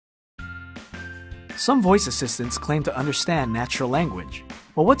Some voice assistants claim to understand natural language.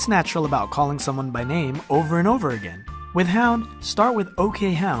 Well, what's natural about calling someone by name over and over again? With Hound, start with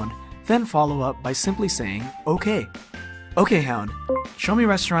OK Hound, then follow up by simply saying OK. OK Hound, show me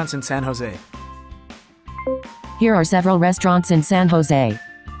restaurants in San Jose. Here are several restaurants in San Jose.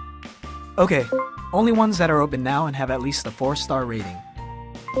 Okay, only ones that are open now and have at least a 4-star rating.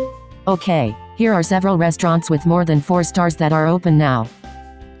 Okay, here are several restaurants with more than 4 stars that are open now.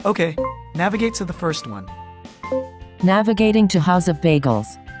 Okay, navigate to the first one. Navigating to House of Bagels.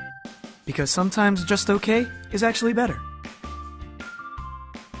 Because sometimes just okay is actually better.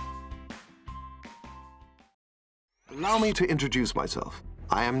 Allow me to introduce myself.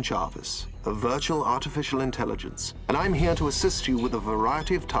 I am JARVIS, a virtual artificial intelligence, and I'm here to assist you with a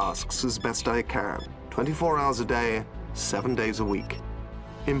variety of tasks as best I can, 24 hours a day, 7 days a week.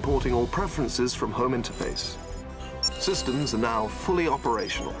 Importing all preferences from home interface. Systems are now fully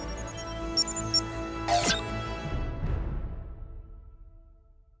operational.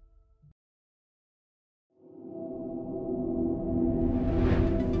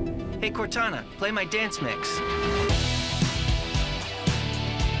 Hey Cortana, play my dance mix.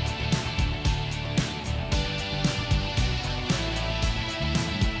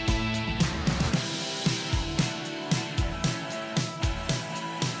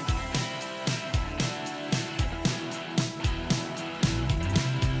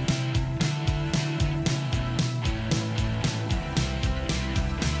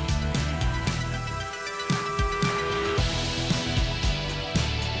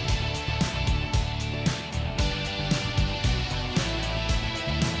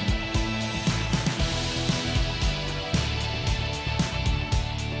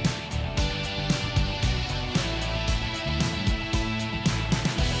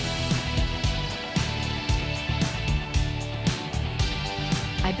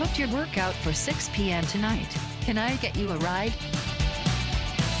 I booked your workout for 6 p.m. tonight. Can I get you a ride?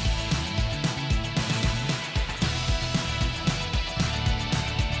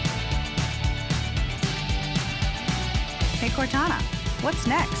 Hey Cortana, what's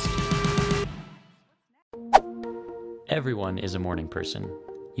next? Everyone is a morning person.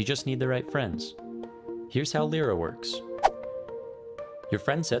 You just need the right friends. Here's how Lyra works. Your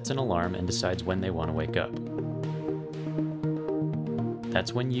friend sets an alarm and decides when they want to wake up.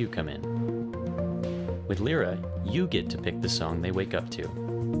 That's when you come in. With Lyra, you get to pick the song they wake up to.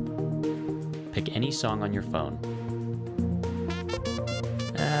 Pick any song on your phone.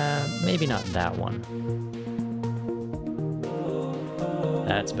 Maybe not that one.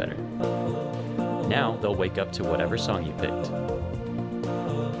 That's better. Now they'll wake up to whatever song you picked.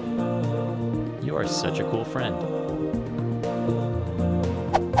 You are such a cool friend.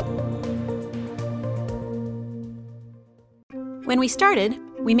 When we started,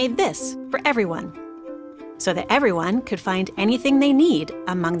 we made this for everyone, so that everyone could find anything they need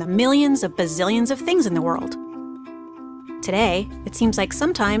among the millions of bazillions of things in the world. Today, it seems like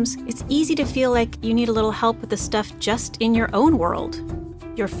sometimes it's easy to feel like you need a little help with the stuff just in your own world.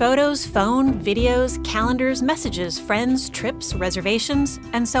 Your photos, phone, videos, calendars, messages, friends, trips, reservations,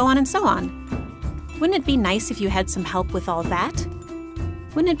 and so on and so on. Wouldn't it be nice if you had some help with all that?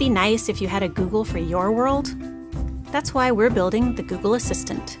 Wouldn't it be nice if you had a Google for your world? That's why we're building the Google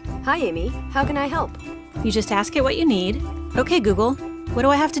Assistant. Hi, Amy. How can I help? You just ask it what you need. Okay, Google, what do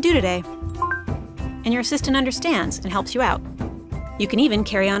I have to do today? And your assistant understands and helps you out. You can even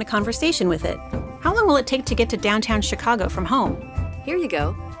carry on a conversation with it. How long will it take to get to downtown Chicago from home? Here you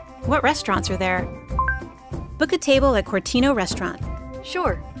go. What restaurants are there? Book a table at Cortana Restaurant.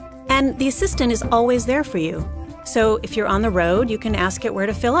 Sure. And the assistant is always there for you. So if you're on the road, you can ask it where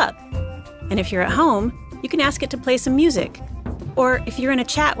to fill up. And if you're at home, you can ask it to play some music. Or if you're in a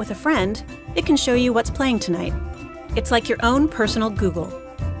chat with a friend, it can show you what's playing tonight. It's like your own personal Google.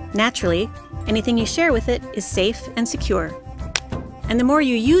 Naturally, anything you share with it is safe and secure. And the more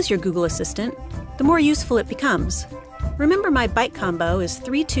you use your Google Assistant, the more useful it becomes. Remember, my byte combo is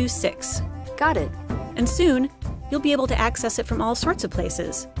 326. Got it. And soon, you'll be able to access it from all sorts of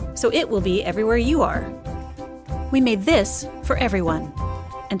places, so it will be everywhere you are. We made this for everyone.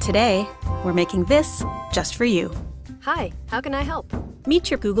 And today, we're making this just for you. Hi, how can I help?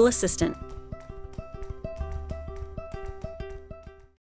 Meet your Google Assistant.